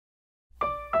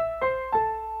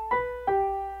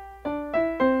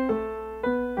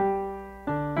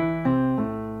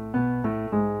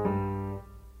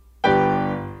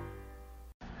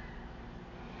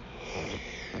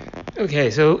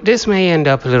Okay, so this may end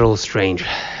up a little strange.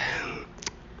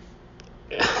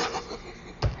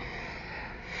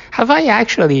 Have I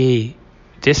actually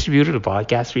distributed a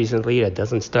podcast recently that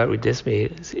doesn't start with this may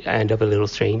end up a little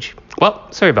strange?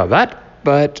 Well, sorry about that,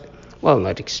 but, well,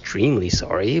 not extremely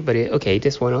sorry, but okay,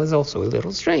 this one was also a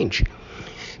little strange.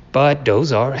 But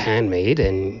those are handmade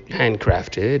and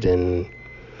handcrafted and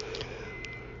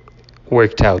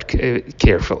worked out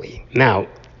carefully. Now,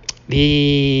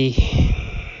 the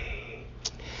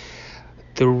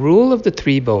rule of the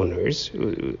three boners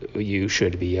you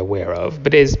should be aware of,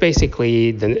 but is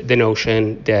basically the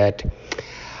notion that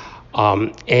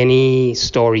any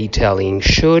storytelling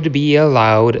should be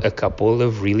allowed a couple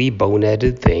of really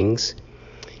boneheaded things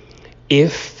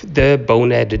if the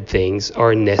boneheaded things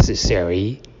are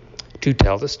necessary to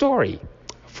tell the story.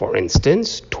 For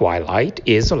instance, Twilight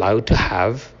is allowed to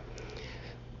have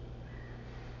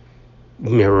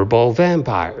mirror ball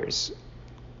vampires.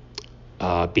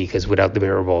 Because without the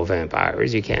mirror ball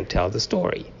vampires, you can't tell the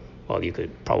story. Well, you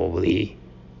could probably...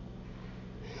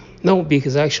 No,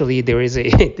 because actually there's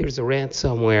a rant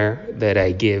somewhere that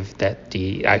I give that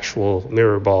the actual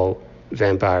mirror ball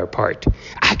vampire part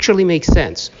actually makes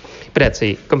sense. But that's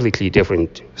a completely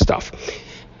different stuff.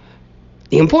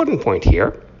 The important point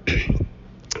here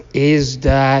is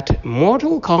that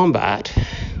Mortal Kombat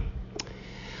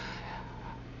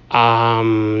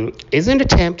is an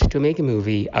attempt to make a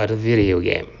movie out of a video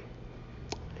game.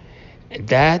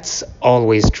 That's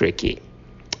always tricky.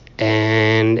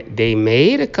 And they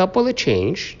made a couple of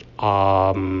changes.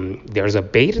 There's a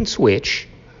bait and switch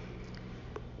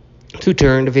to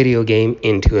turn the video game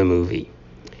into a movie.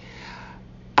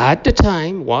 At the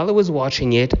time, while I was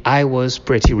watching it, I was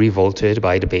pretty revolted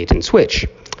by the bait and switch,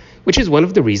 which is one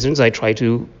of the reasons I try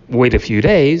to wait a few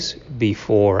days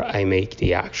before I make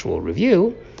the actual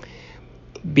review.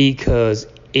 Because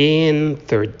in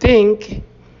Third Think,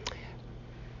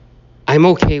 I'm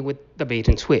okay with the bait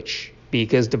and switch,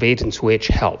 because the bait and switch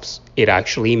helps. It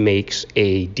actually makes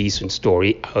a decent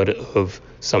story out of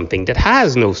something that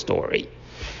has no story.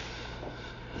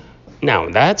 Now,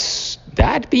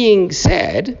 that being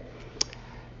said,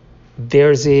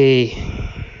 there's a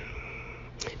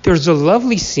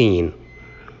lovely scene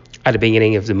at the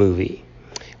beginning of the movie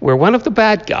where one of the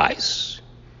bad guys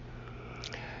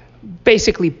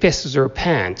basically pisses her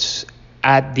pants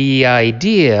at the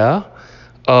idea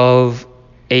of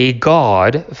a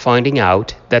god finding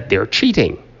out that they're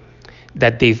cheating,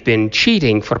 that they've been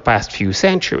cheating for the past few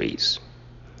centuries.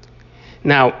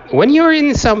 Now, when you're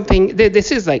in something,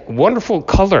 this is like wonderful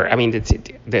color. I mean,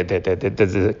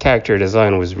 the character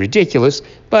design was ridiculous,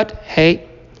 but hey,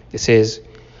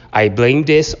 I blame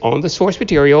this on the source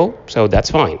material, so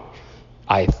that's fine.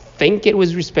 I think it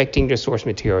was respecting the source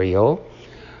material.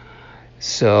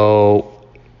 So,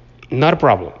 not a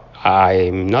problem.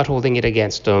 I'm not holding it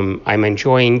against them. I'm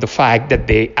enjoying the fact that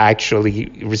they actually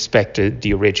respected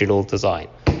the original design,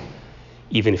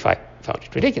 even if I found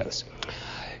it ridiculous.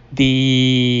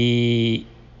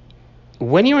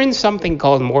 When you're in something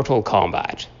called Mortal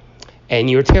Kombat, and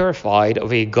you're terrified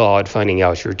of a god finding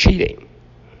out you're cheating,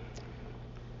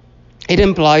 it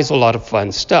implies a lot of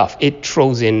fun stuff. It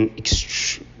throws in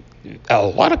a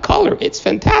lot of color. It's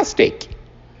fantastic.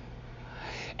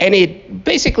 And it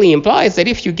basically implies that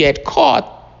if you get caught,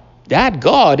 that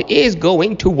god is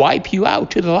going to wipe you out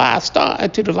to the last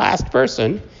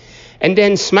person, and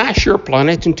then smash your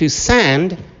planet into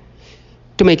sand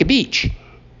to make a beach.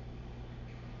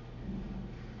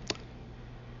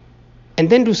 And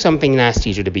then do something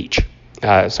nasty to the beach.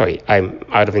 Sorry, I'm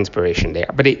out of inspiration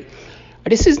there. But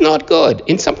this is not good.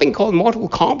 In something called Mortal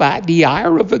Kombat, the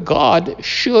ire of a god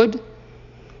should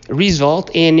result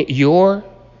in your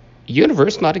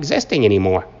universe not existing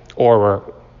anymore,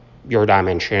 or your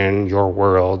dimension, your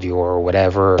world, your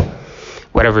whatever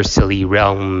silly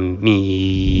realm,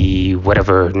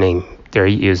 whatever name they're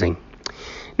using.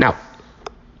 Now,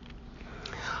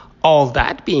 all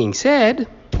that being said,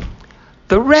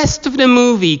 the rest of the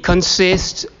movie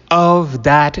consists of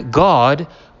that god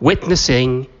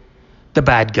witnessing the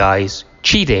bad guys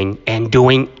cheating and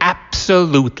doing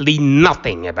absolutely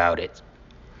nothing about it.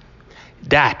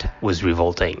 That was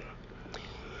revolting.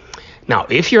 Now,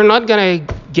 if you're not going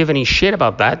to give any shit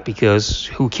about that, because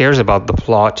who cares about the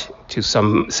plot to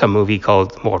some movie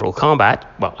called Mortal Kombat?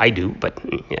 Well, I do, but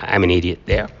I'm an idiot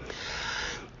there.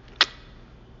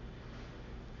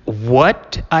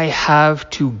 What I have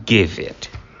to give it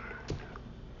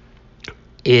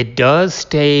does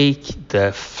take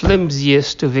the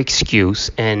flimsiest of excuse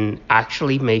and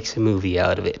actually makes a movie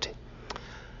out of it.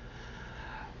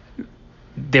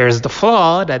 There's the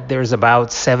flaw that there's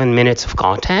about 7 minutes of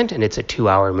content and it's a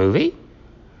 2-hour movie.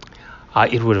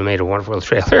 It would have made a wonderful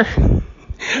trailer.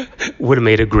 Would have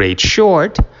made a great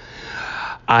short.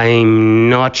 I'm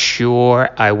not sure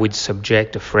I would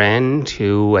subject a friend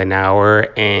to an hour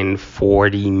and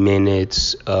 40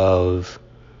 minutes of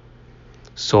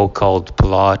so-called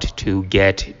plot to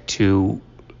get to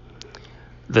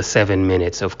the 7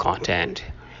 minutes of content.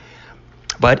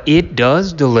 But it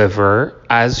does deliver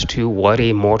as to what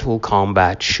a Mortal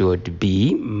Kombat should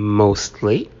be,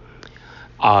 mostly.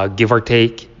 Give or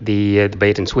take the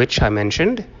bait and switch I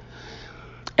mentioned.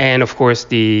 And of course,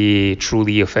 the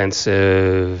truly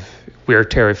offensive, we're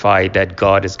terrified that the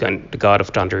God of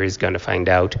Thunder is going to find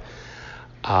out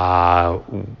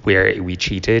where we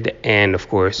cheated. And of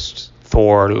course,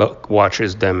 Thor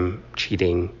watches them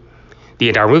cheating the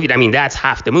entire movie. I mean, that's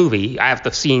half the movie. Half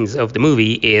the scenes of the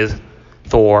movie is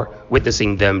Thor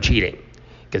witnessing them cheating,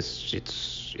 because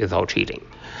it's all cheating.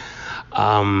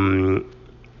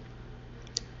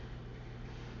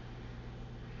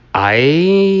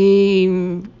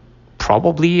 I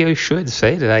probably should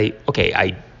say that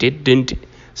I didn't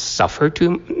suffer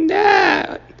too.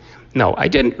 No, I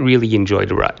didn't really enjoy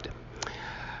the ride,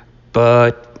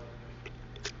 but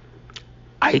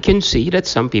I can see that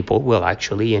some people will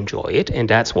actually enjoy it, and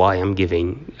that's why I'm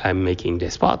making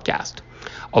this podcast.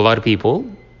 A lot of people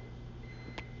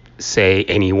say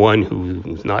anyone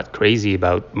who's not crazy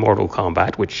about Mortal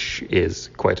Kombat, which is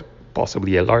quite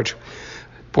possibly a large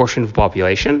portion of the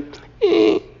population,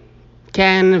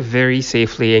 can very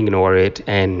safely ignore it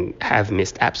and have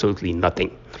missed absolutely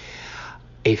nothing.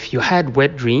 If you had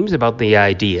wet dreams about the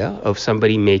idea of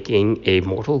somebody making a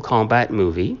Mortal Kombat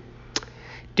movie,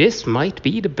 this might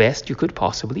be the best you could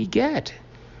possibly get.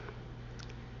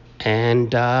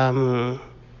 And, I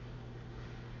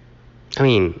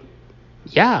mean,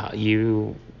 yeah,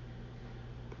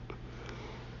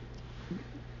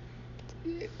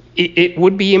 It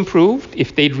would be improved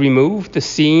if they'd removed the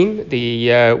scene,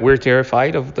 we're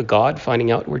terrified of the God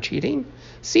finding out we're cheating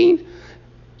scene.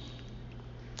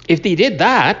 If they did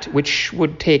that, which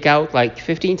would take out like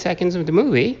 15 seconds of the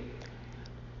movie,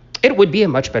 it would be a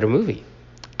much better movie.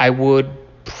 I would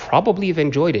probably have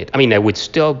enjoyed it. I mean, I would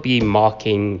still be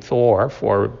mocking Thor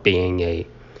for being a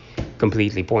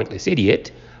completely pointless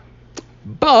idiot,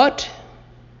 but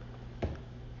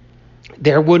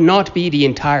there would not be the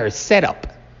entire setup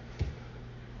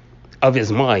of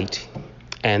his might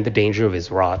and the danger of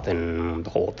his wrath and the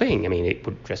whole thing. I mean, it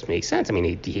would just make sense. I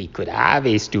mean, he could have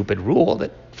a stupid rule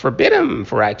that forbid him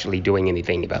for actually doing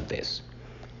anything about this.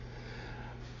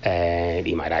 And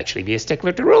he might actually be a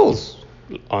stickler to rules,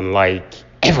 unlike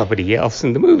everybody else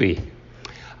in the movie.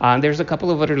 There's a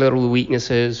couple of other little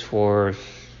weaknesses for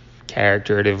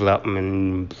character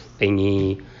development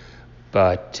thingy,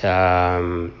 but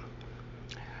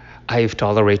I've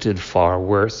tolerated far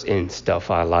worse in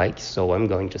stuff I like, so I'm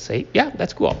going to say, yeah,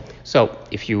 that's cool. So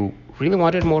if you really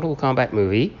wanted a Mortal Kombat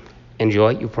movie, enjoy,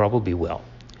 you probably will.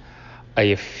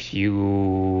 If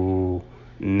you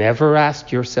never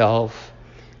asked yourself,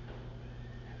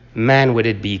 man, would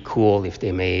it be cool if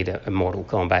they made a Mortal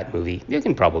Kombat movie, you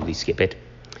can probably skip it.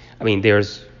 I mean,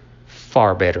 there's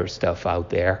far better stuff out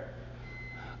there.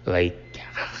 Like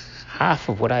half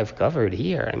of what I've covered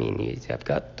here. I mean, I've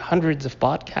got hundreds of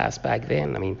podcasts back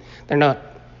then. I mean, they're not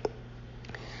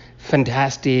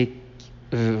fantastic,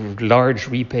 large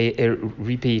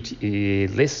repeat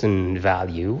listen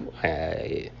value,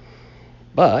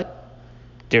 but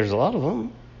there's a lot of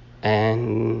them.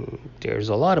 And there's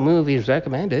a lot of movies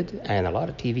recommended and a lot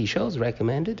of TV shows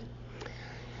recommended.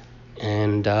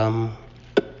 And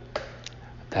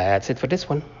that's it for this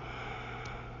one.